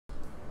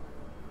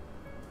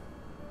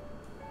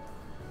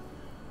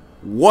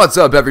What's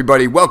up,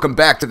 everybody? Welcome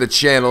back to the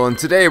channel, and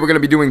today we're going to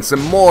be doing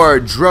some more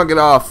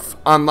Dragunov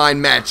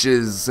online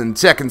matches in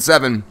Tekken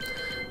 7.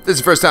 If this is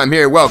your first time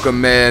here, welcome,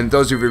 man.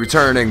 Those of you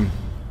returning,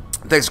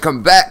 thanks for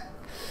coming back.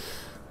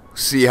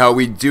 See how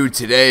we do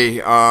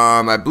today.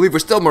 I believe we're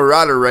still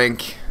Marauder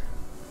rank.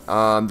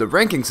 The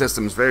ranking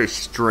system is very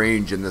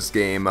strange in this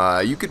game.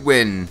 You could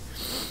win,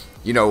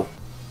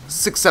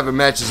 6-7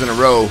 matches in a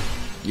row.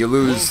 You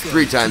lose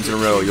 3 times in a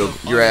row,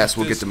 your ass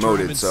will get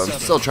demoted. So I'm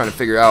still trying to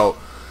figure out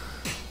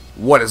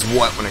what is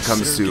what when it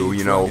comes to,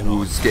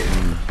 who's getting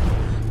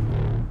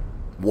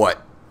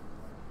what.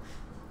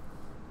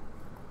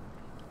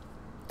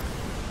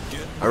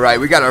 Alright,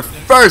 we got our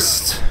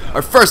first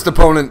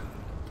opponent.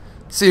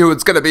 Let's see who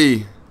it's gonna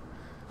be.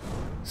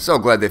 So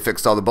glad they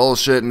fixed all the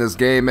bullshit in this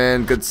game,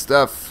 man. Good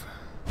stuff.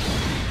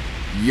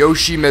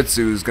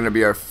 Yoshimitsu is gonna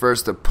be our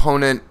first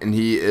opponent, and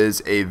he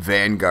is a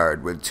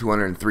Vanguard with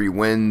 203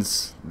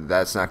 wins.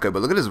 That's not good,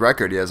 but look at his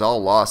record. He has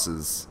all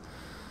losses.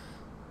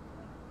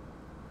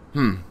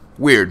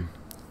 Weird.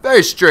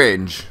 Very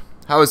strange.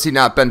 How has he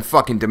not been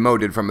fucking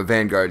demoted from a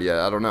Vanguard yet?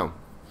 I don't know.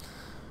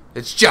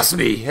 It's just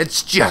me.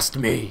 It's just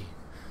me.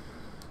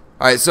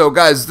 Alright, so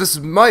guys, this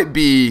might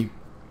be,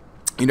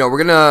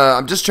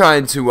 I'm just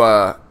trying to,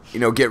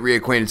 get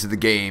reacquainted to the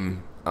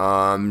game.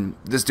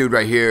 This dude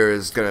right here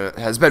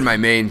has been my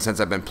main since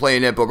I've been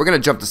playing it, but we're gonna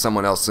jump to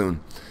someone else soon.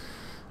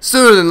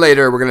 Sooner than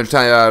later, we're gonna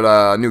try out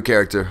a new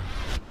character.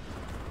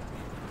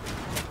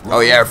 Oh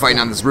yeah, we're fighting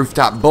on this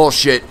rooftop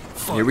bullshit.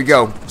 Here we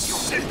go.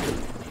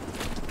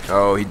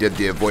 Oh, he did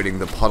the avoiding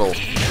the puddle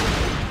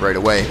right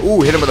away.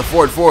 Ooh, hit him with a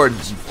forward.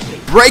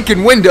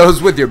 Breaking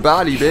windows with your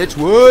body, bitch.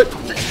 What?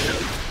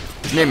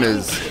 His name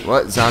is,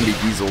 what? Zombie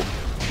Diesel.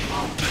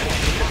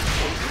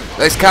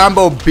 Nice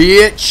combo,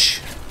 bitch.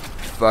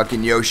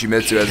 Fucking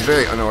Yoshimitsu has a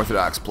very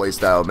unorthodox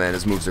playstyle, man.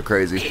 His moves are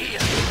crazy.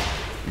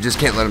 You just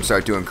can't let him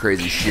start doing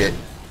crazy shit.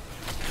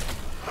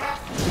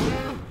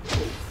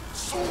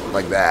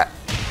 Like that.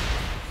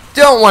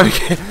 Don't want to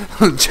get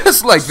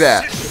just like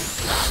that.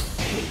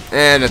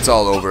 And it's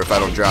all over if I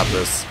don't drop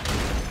this.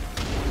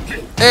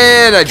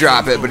 And I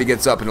drop it, but he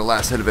gets up in the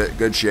last hit of it.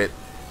 Good shit.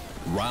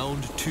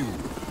 Round 2.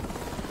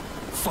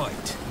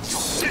 Fight.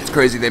 It's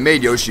crazy. They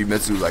made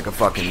Yoshimitsu like a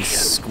fucking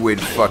squid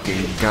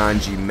fucking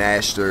Ganji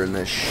master and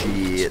this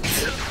shit.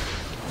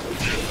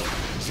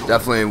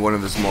 Definitely one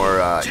of his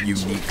more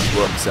unique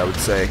looks, I would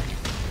say.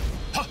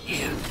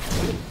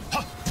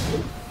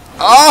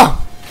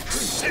 Oh!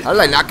 How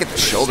did I not get the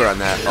shoulder on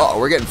that? Uh oh,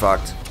 we're getting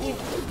fucked.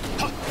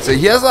 So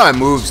he has a lot of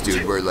moves,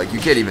 dude, where like you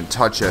can't even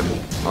touch him.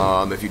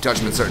 If you touch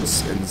him in certain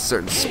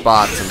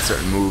spots and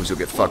certain moves, you'll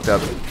get fucked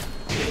up.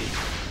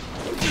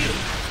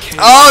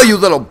 Oh, you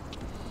little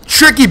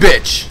tricky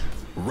bitch!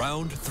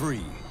 Round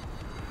 3.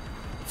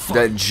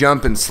 That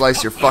jump and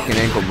slice your fucking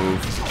ankle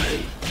move.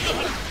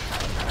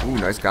 Ooh,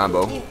 nice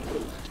combo.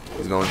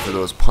 He's going for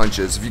those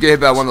punches. If you get hit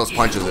by one of those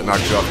punches, it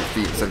knocks you off your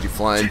feet and sends you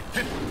flying.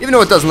 Even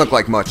though it doesn't look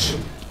like much.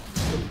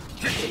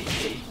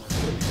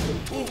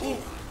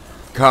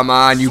 Come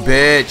on, you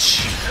bitch.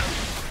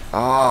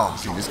 Oh,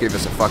 he just gave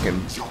us a fucking,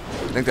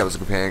 I think that was a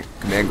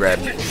command grab.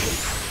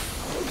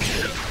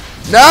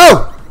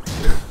 No!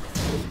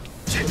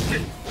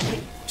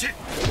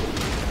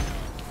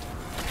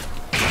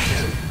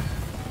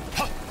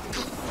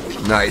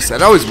 Nice.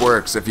 That always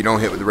works if you don't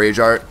hit with the rage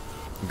art.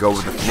 Go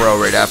with the throw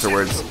right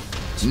afterwards.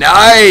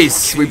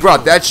 Nice! We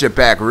brought that shit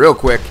back real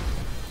quick.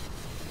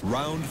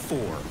 Round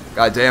 4.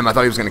 God damn, I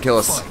thought he was gonna kill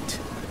us.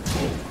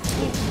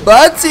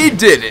 But he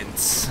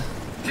didn't.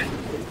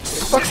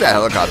 What the fuck's that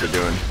helicopter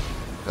doing?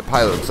 The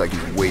pilot looks like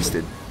he's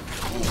wasted.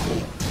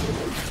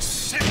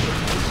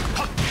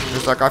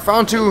 It's like, I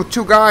found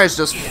two guys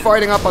just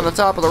fighting up on the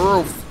top of the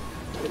roof.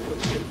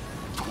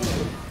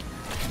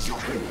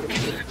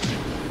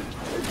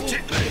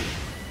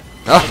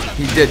 Oh,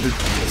 he did.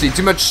 See,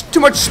 too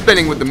much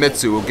spinning with the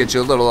Mitsu will get you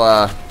a little,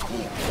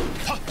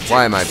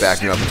 why am I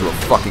backing up into a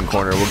fucking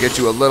corner? We'll get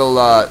you a little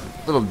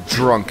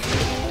drunk.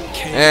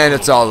 And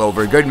it's all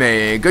over. Good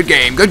man. Good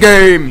game. Good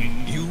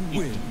game. You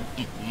win.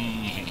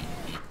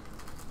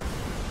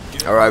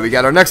 Alright, we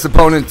got our next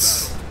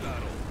opponents.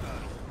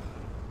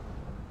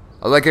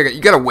 You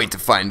gotta wait to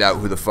find out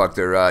who the fuck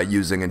they're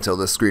using until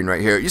this screen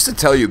right here. It used to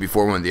tell you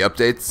before one of the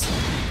updates.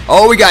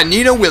 Oh, we got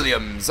Nina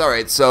Williams.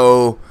 Alright,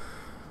 so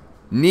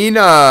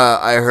Nina,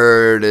 I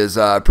heard, is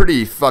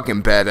pretty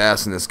fucking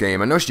badass in this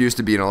game. I know she used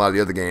to be in a lot of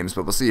the other games,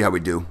 but we'll see how we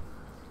do.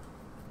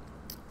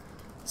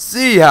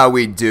 See how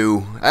we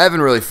do. I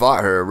haven't really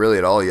fought her really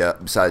at all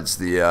yet, besides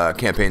the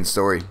campaign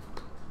story,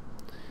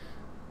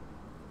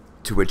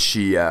 to which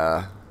she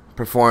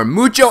performed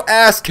mucho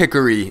ass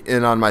kickery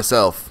in on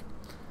myself.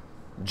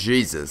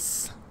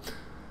 Jesus.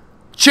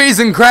 Cheese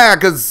and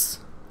crackers.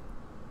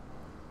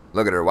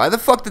 Look at her. Why the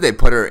fuck did they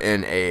put her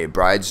in a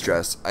bride's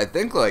dress? I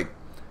think like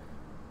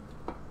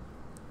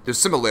there's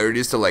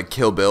similarities to like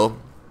Kill Bill.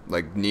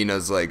 Like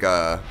Nina's like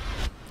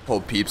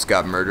whole peeps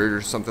got murdered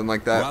or something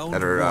like that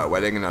at her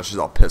wedding, and now she's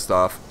all pissed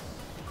off.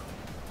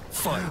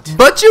 Fight.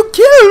 But you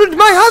killed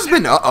my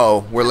husband!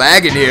 Uh-oh, we're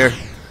lagging here.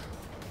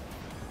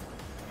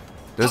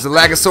 There's the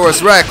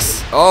Lagosaurus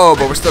Rex. Oh,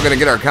 but we're still gonna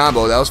get our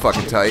combo. That was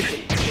fucking tight.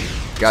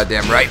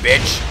 Goddamn right,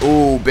 bitch.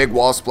 Ooh, big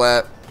wall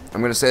splat.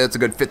 I'm gonna say that's a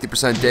good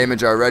 50%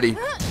 damage already.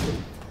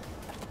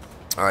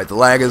 Alright, the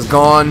lag is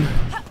gone.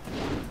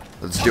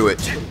 Let's do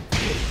it.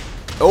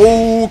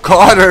 Oh,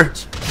 caught her.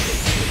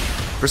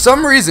 For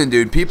some reason,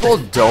 dude, people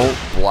don't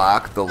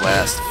block the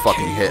last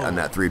fucking hit on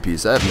that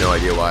 3-piece. I have no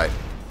idea why.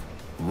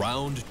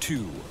 Round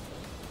 2.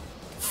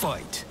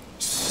 Fight.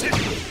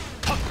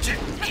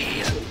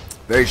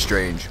 Very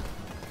strange.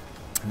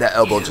 That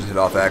elbow just hit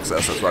off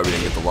access. That's why we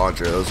didn't get the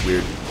launcher. That was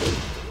weird.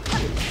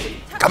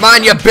 Come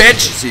on, you bitch!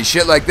 See,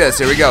 shit like this.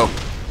 Here we go.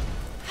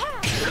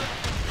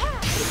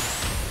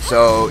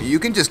 So, you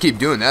can just keep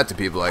doing that to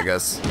people, I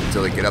guess,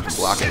 until they get up and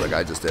block it like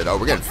I just did. Oh,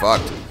 we're getting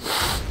fucked.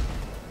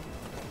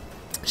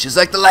 She's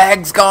like, the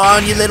lag's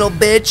gone, you little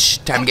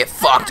bitch. Time to get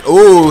fucked.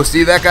 Ooh,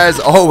 see, that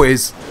guy's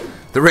always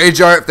the rage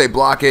art if they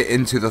block it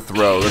into the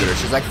throw. Look at her.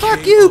 She's like,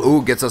 fuck you.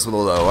 Ooh, gets us with a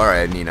low.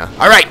 Alright, Nina.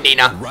 Alright,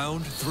 Nina.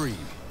 Round 3.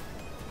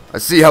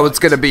 Let's see how it's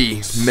gonna be,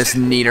 Miss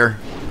Neener.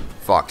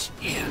 Fuck.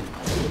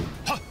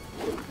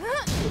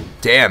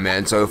 Damn,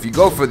 man. So if you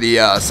go for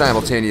the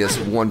simultaneous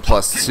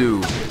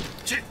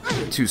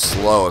 1+2, too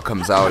slow, it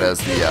comes out as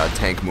the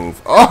tank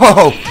move.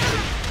 Oh!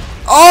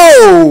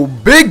 Oh!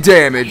 Big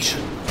damage!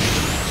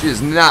 She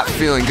is not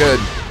feeling good.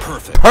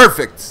 Perfect.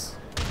 Perfect!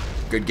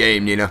 Good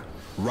game, Nina.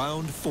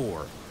 Round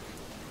 4.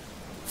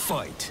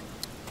 Fight.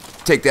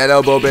 Take that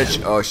elbow,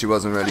 bitch. Oh, she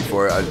wasn't ready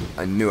for it.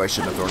 I knew I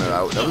shouldn't have thrown it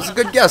out. That was a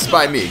good guess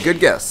by me. Good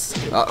guess.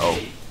 Uh-oh.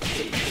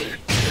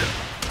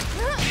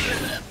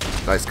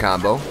 Nice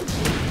combo.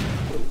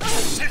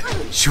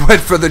 She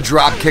went for the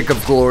drop kick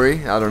of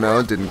glory. I don't know.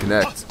 It didn't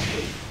connect.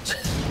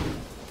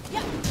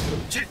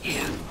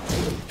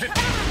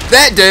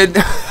 That did.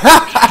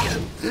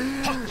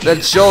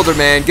 That shoulder,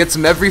 man, gets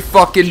him every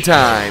fucking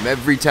time.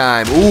 Every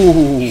time.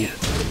 Ooh.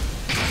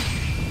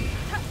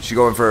 She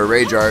going for a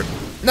rage art.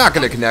 Not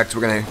gonna connect.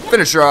 We're gonna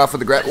finish her off with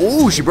the grab.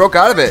 Ooh, she broke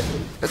out of it.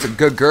 That's a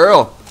good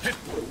girl.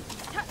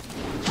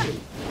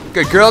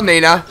 Good girl,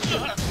 Nina.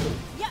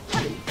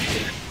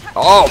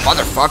 Oh,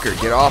 motherfucker.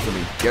 Get off of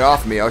me. Get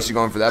off of me. Oh, she's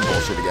going for that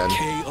bullshit again.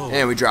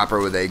 And we drop her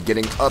with a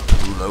getting up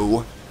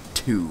low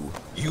 2.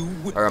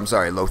 Or, I'm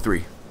sorry, low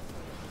 3.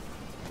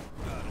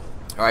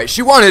 Alright,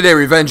 she wanted a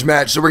revenge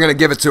match, so we're going to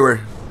give it to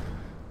her.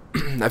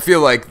 I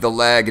feel like the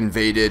lag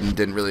invaded and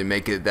didn't really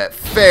make it that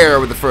fair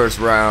with the first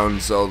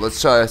round. So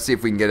let's try to see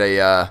if we can get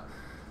a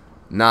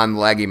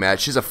non-laggy match.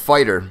 She's a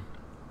fighter,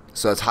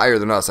 so that's higher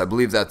than us. I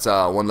believe that's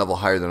 1 level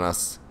higher than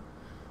us.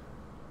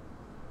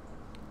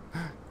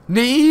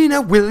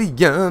 Nina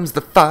Williams,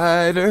 the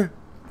fighter.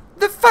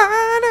 The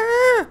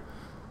fighter.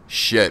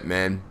 Shit,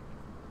 man.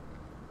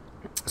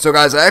 So,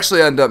 guys, I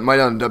actually might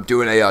end up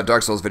doing a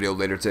Dark Souls video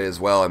later today as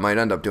well. I might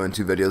end up doing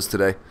 2 videos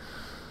today.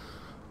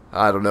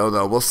 I don't know,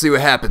 though. We'll see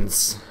what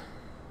happens.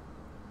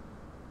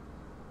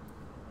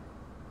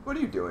 What are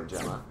you doing,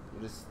 Gemma?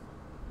 You just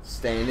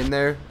staying in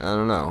there? I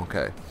don't know.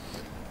 Okay.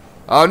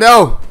 Oh,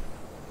 no!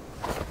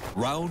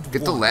 Round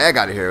Get the 1. lag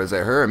out of here. Was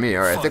that her or me?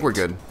 Alright, I think we're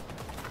good.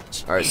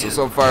 Alright,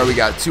 so far we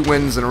got 2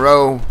 wins in a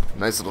row.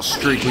 Nice little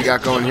streak we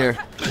got going here.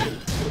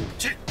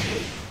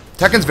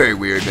 Tekken's very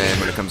weird, man,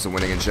 when it comes to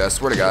winning in chess.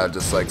 Swear to God,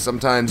 just like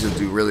sometimes you'll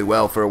do really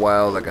well for a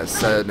while, like I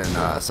said,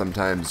 and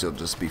sometimes you'll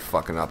just be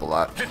fucking up a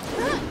lot.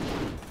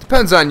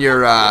 Depends on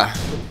your,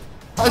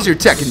 how's your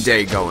Tekken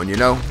day going, you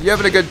know? You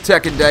having a good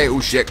Tekken day?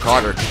 Ooh, shit,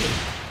 caught her.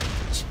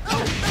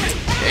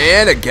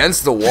 And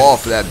against the wall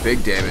for that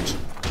big damage.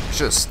 I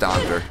should have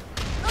stomped her.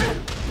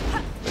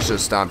 I should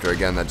have stomped her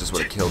again. That just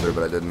would have killed her,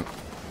 but I didn't.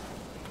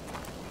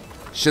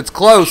 Shit's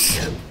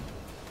close.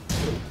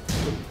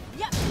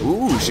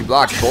 Ooh, she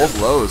blocked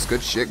both lows.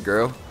 Good shit,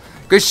 girl.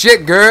 Good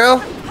shit,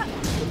 girl.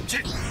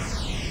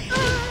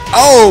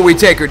 Oh, we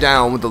take her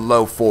down with the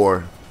low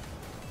 4.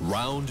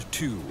 Round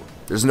 2.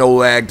 There's no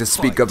lag to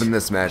speak of in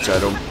this match. I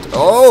don't.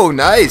 Oh,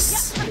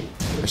 nice.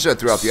 I should have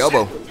threw out the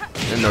elbow.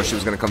 Didn't know she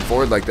was gonna come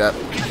forward like that.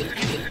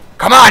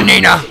 Come on,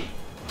 Nina.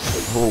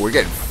 Oh, we're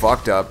getting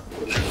fucked up.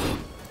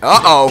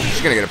 Uh-oh,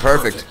 she's gonna get it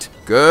perfect.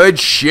 Good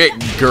shit,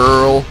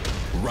 girl.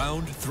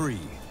 Round 3.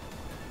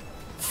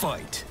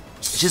 Fight.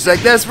 She's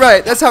like, that's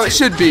right. That's how it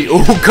should be.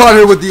 Oh, caught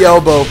her with the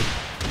elbow.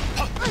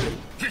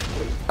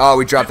 Oh,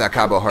 we dropped that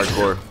combo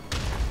hardcore.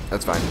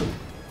 That's fine.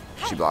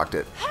 She blocked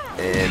it.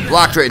 And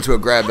blocked right into a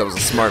grab. That was a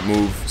smart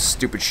move.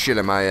 Stupid shit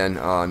on my end.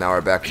 Oh, now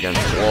we're back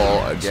against the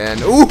wall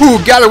again. Ooh,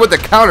 got her with the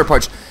counter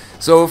punch.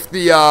 So if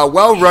the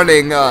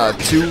well-running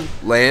 2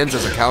 lands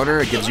as a counter,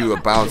 it gives you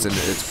a bounce and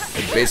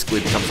it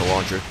basically becomes a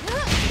launcher.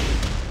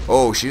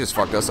 Oh, she just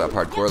fucked us up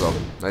hardcore though.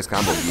 Nice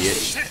combo,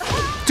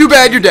 bitch. Too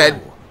bad you're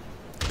dead.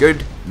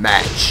 Good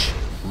match.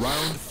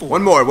 Round 4.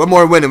 One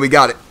more win and we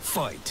got it.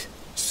 Fight.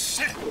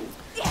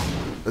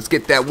 Let's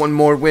get that one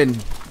more win.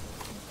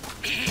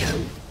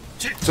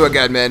 So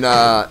again, man,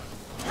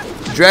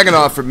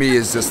 Dragunov for me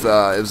is just, it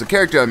was a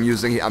character I'm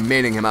using. I'm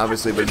maining him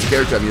obviously, but it's a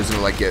character I'm using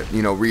to like get,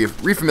 you know,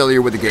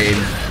 re-familiar with the game.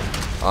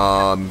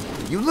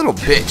 You little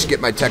bitch, get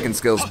my Tekken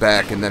skills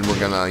back, and then we're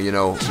gonna, you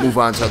know, move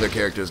on to other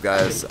characters,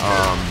 guys.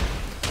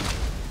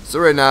 So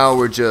right now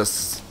we're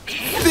just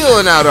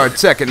feeling out our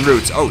Tekken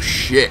roots. Oh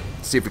shit.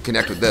 Let's see if we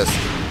connect with this.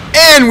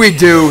 And we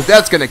do.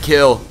 That's gonna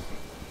kill.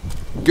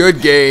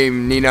 Good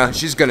game, Nina.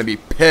 She's gonna be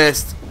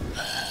pissed.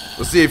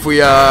 We'll see if we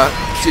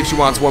see if she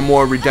wants one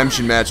more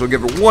redemption match. We'll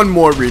give her one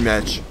more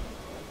rematch.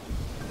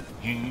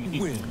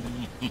 Win.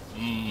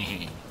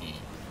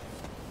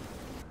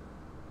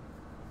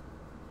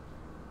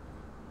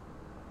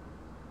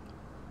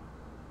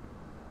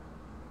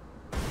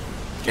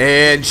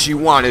 And she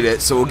wanted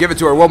it, so we'll give it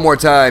to her one more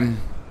time.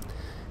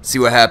 See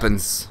what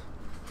happens.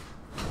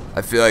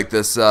 I feel like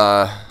this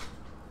I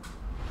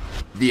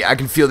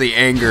can feel the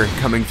anger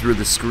coming through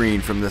the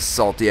screen from this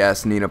salty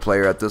ass Nina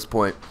player at this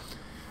point.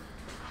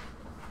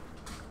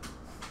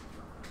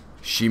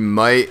 She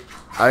might.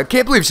 I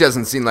can't believe she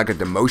hasn't seen like a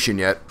demotion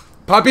yet.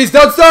 Puppies,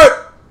 don't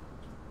start!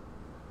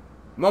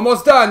 I'm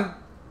almost done.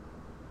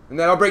 And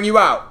then I'll bring you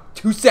out.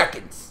 2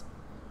 seconds.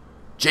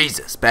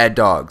 Jesus, bad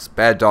dogs,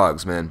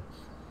 man.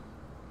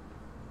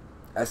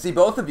 I see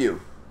both of you.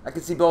 I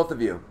can see both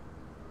of you.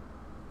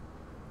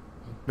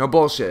 No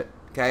bullshit.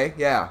 Okay?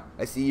 Yeah.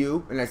 I see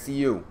you and I see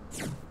you.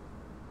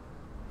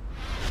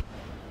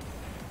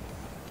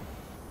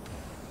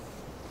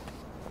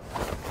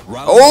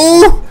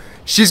 Oh!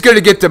 She's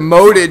gonna get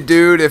demoted,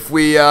 dude, if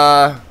we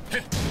end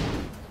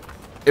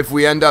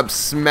up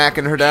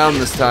smacking her down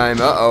this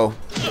time. Uh-oh.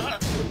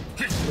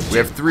 We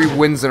have 3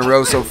 wins in a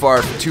row so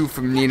far. 2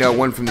 from Nina,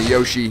 1 from the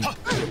Yoshi.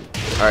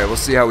 Alright, we'll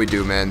see how we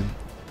do, man.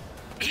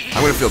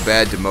 I'm gonna feel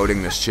bad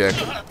demoting this chick.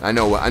 I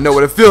know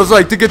what it feels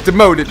like to get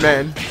demoted,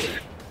 man.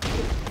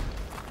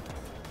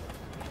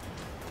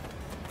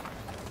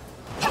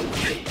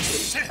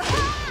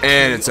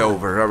 And it's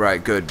over.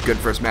 Alright, good. Good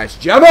first match.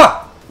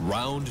 Gemma!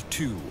 Round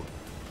 2.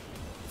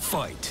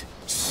 Fight.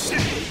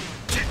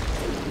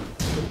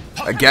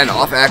 Again,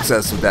 off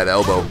access with that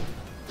elbow.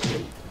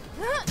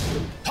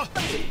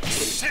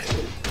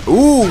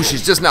 Ooh,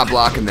 she's just not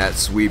blocking that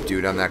sweep,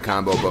 dude, on that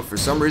combo. But for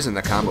some reason,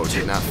 the combo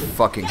did not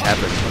fucking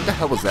happen. What the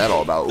hell was that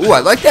all about? Ooh, I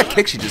like that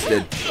kick she just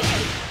did.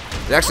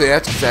 It actually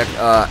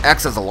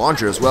acts as a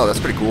launcher as well. That's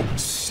pretty cool.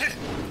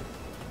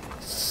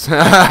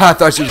 I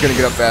thought she was going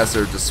to get up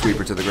faster, just sweep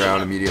her to the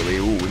ground immediately.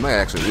 Ooh, we might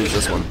actually lose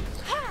this one.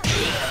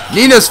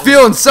 Nina's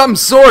feeling some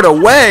sort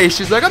of way.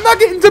 She's like, I'm not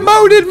getting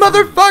demoted,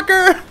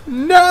 motherfucker.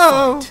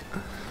 No.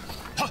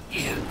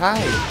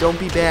 Hi, don't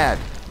be bad.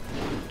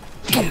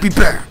 Don't be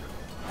bad.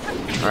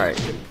 Alright.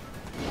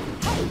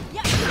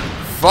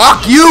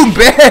 Fuck you,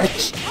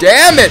 bitch!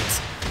 Damn it!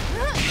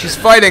 She's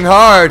fighting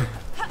hard.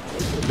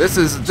 This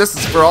is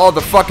for all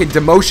the fucking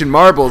demotion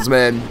marbles,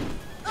 man.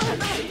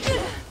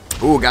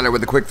 Ooh, got her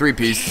with a quick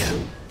 3-piece.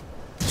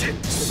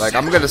 Like,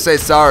 I'm gonna say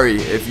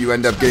sorry if you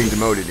end up getting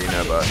demoted,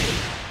 Nina, but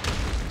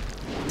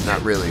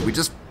not really. We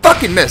just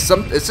fucking missed.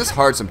 It's just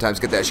hard sometimes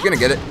to get that. She gonna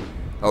get it?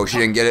 Oh, she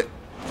didn't get it.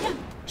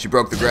 She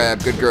broke the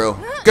grab. Good girl.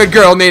 Good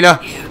girl, Nina.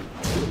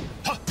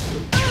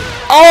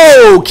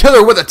 Oh, kill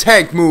her with a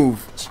tank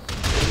move.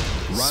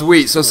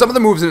 Sweet. So some of the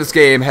moves in this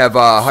game have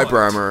hyper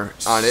armor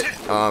on it.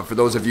 For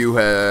those of you who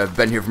have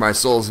been here for my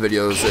Souls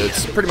videos,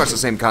 it's pretty much the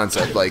same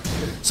concept. Like,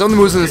 some of the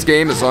moves in this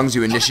game, as long as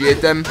you initiate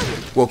them,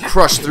 will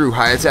crush through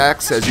high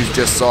attacks, as you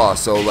just saw.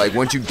 So, like,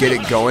 once you get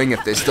it going,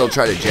 if they still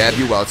try to jab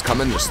you while it's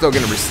coming, they're still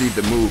going to receive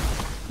the move.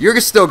 You're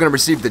still going to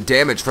receive the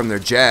damage from their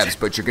jabs,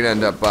 but you're going to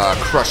end up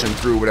crushing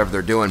through whatever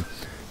they're doing.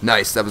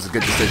 Nice. That was a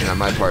good decision on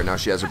my part. Now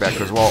she has her back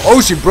towards the wall.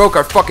 Oh, she broke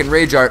our fucking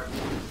rage art.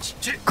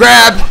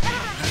 Grab!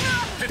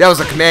 That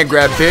was a command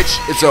grab, bitch.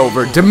 It's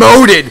over.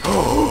 Demoted!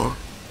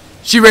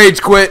 She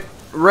rage quit.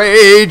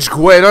 Rage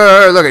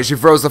quitter. Look at, she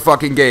froze the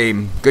fucking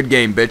game. Good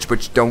game, bitch,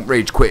 but don't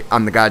rage quit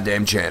on the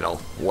goddamn channel.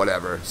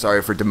 Whatever.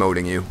 Sorry for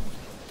demoting you.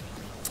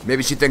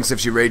 Maybe she thinks if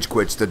she rage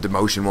quits, the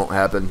demotion won't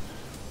happen.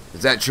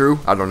 Is that true?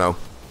 I don't know.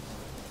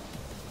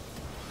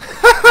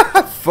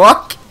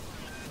 Fuck!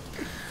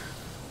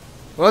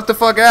 What the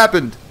fuck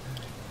happened?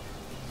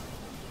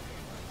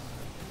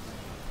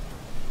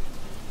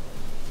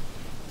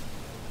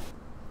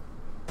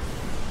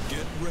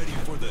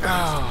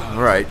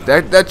 Alright,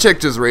 that chick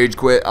just rage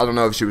quit. I don't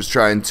know if she was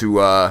trying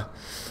to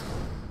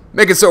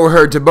make it so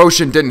her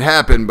demotion didn't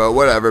happen, but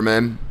whatever,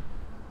 man.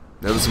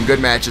 There was some good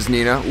matches,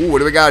 Nina. Ooh, what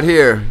do we got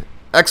here?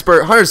 Expert,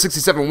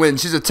 167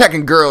 wins. She's a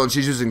Tekken girl, and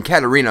she's using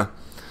Katarina.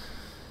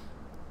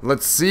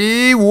 Let's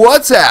see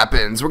what's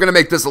happens. We're going to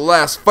make this the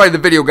last fight of the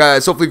video,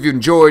 guys. Hopefully if you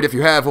enjoyed. If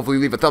you have, hopefully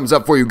leave a thumbs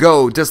up before you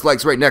go.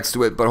 Dislikes right next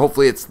to it, but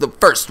hopefully it's the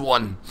first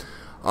one.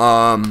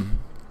 Man,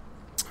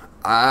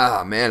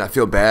 I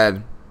feel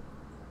bad.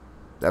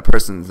 That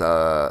person's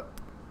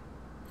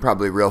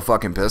probably real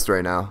fucking pissed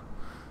right now.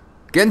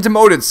 Getting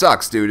demoted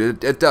sucks,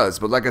 dude. It does.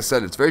 But like I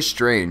said, it's very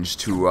strange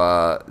to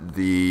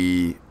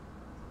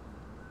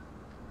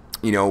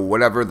you know,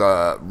 whatever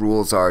the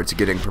rules are to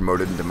getting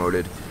promoted and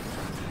demoted.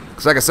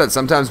 Because like I said,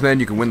 sometimes,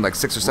 man, you can win like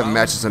 6 or 7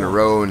 matches in a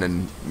row and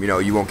then, you know,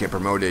 you won't get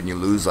promoted and you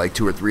lose like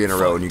 2 or 3 in a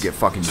row and you get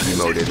fucking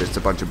demoted. It's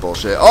a bunch of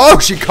bullshit. Oh,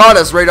 she caught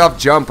us right off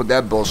jump with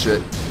that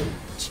bullshit.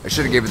 I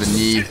should have gave her the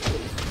knee.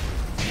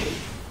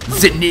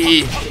 The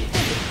knee.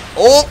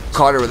 Oh,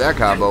 caught her with that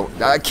combo.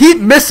 I keep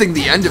missing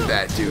the end of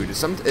that, dude.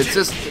 It's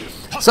just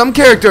Some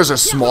characters are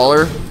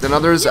smaller than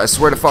others. I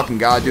swear to fucking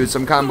God, dude.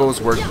 Some combos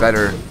work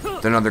better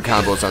than other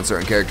combos on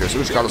certain characters.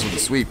 Ooh, she caught us with a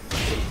sweep.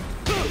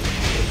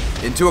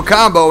 Into a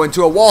combo,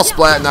 into a wall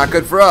splat. Not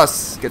good for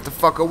us. Get the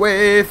fuck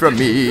away from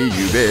me,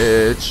 you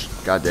bitch.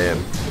 Goddamn.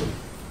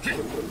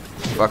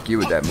 Fuck you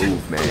with that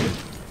move, man.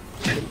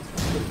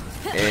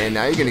 And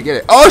now you're gonna get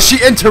it. Oh,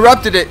 she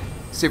interrupted it.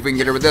 See if we can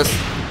get her with this.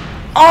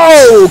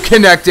 Oh,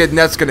 connected, and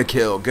that's gonna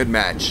kill. Good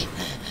match.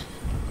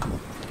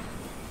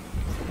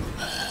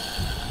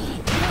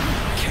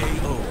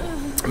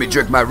 Let me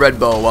drink my Red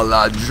Bull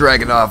while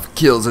Dragunov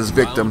kills his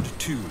victim. Round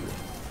 2.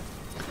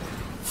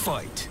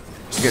 Fight.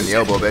 She's getting the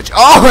elbow, bitch.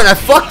 Oh, and I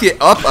fucked it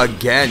up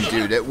again,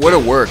 dude. It would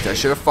have worked. I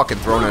should have fucking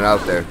thrown it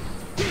out there.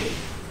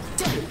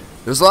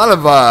 There's a lot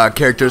of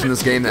characters in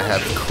this game that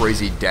have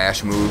crazy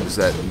dash moves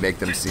that make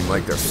them seem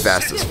like they're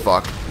fast as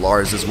fuck.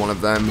 Lars is one of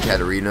them.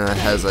 Katarina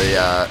has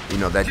a, you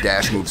know, that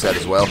dash move set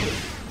as well.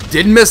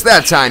 Didn't miss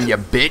that time, you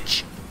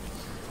bitch.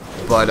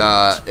 But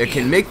it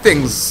can make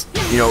things,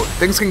 you know,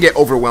 things can get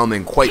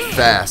overwhelming quite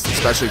fast,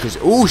 especially because,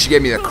 ooh, she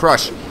gave me the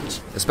crush.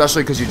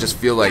 Especially because you just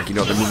feel like, you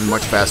know, they're moving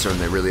much faster than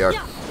they really are.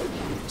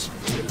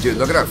 Dude,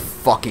 look at our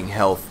fucking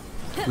health.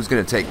 Who's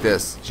gonna take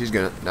this? She's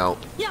gonna, no.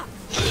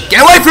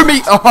 Get away from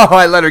me! Oh,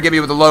 I let her get me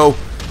with a low.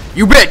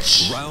 You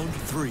bitch! Round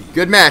 3.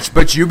 Good match,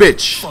 but you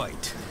bitch.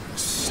 Fight.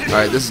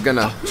 Alright, this is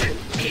gonna...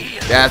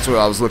 That's what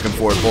I was looking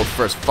for. Both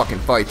first fucking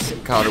fights.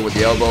 Counter with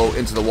the elbow,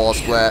 into the wall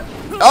splat.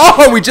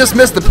 Oh, we just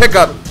missed the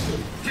pickup!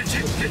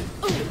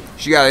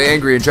 She got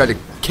angry and tried to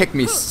kick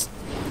me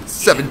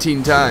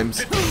 17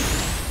 times.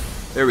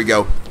 There we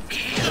go.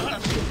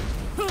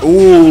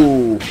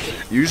 Ooh.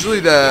 Usually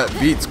that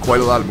beats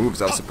quite a lot of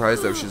moves. I was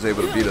surprised that she was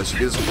able to beat us. She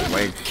gives us a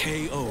wank.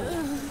 KO.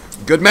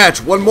 Good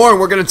match. One more and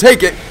we're going to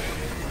take it.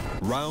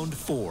 Round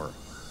 4.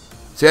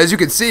 So as you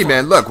can see,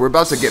 man, look, we're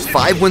about to get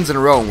 5 wins in a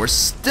row and we're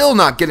still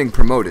not getting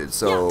promoted.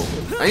 So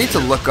I need to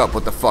look up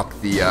what the fuck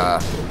the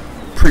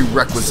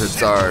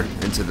prerequisites are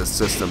into the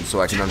system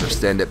so I can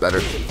understand it better.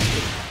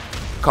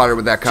 Caught her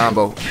with that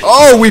combo.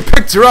 Oh, we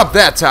picked her up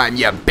that time,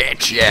 you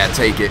bitch. Yeah,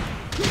 take it.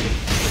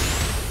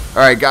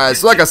 Alright, guys,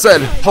 so like I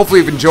said, hopefully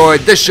you've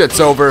enjoyed. This shit's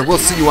over. We'll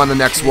see you on the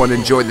next one.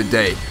 Enjoy the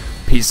day.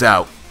 Peace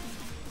out.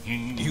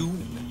 You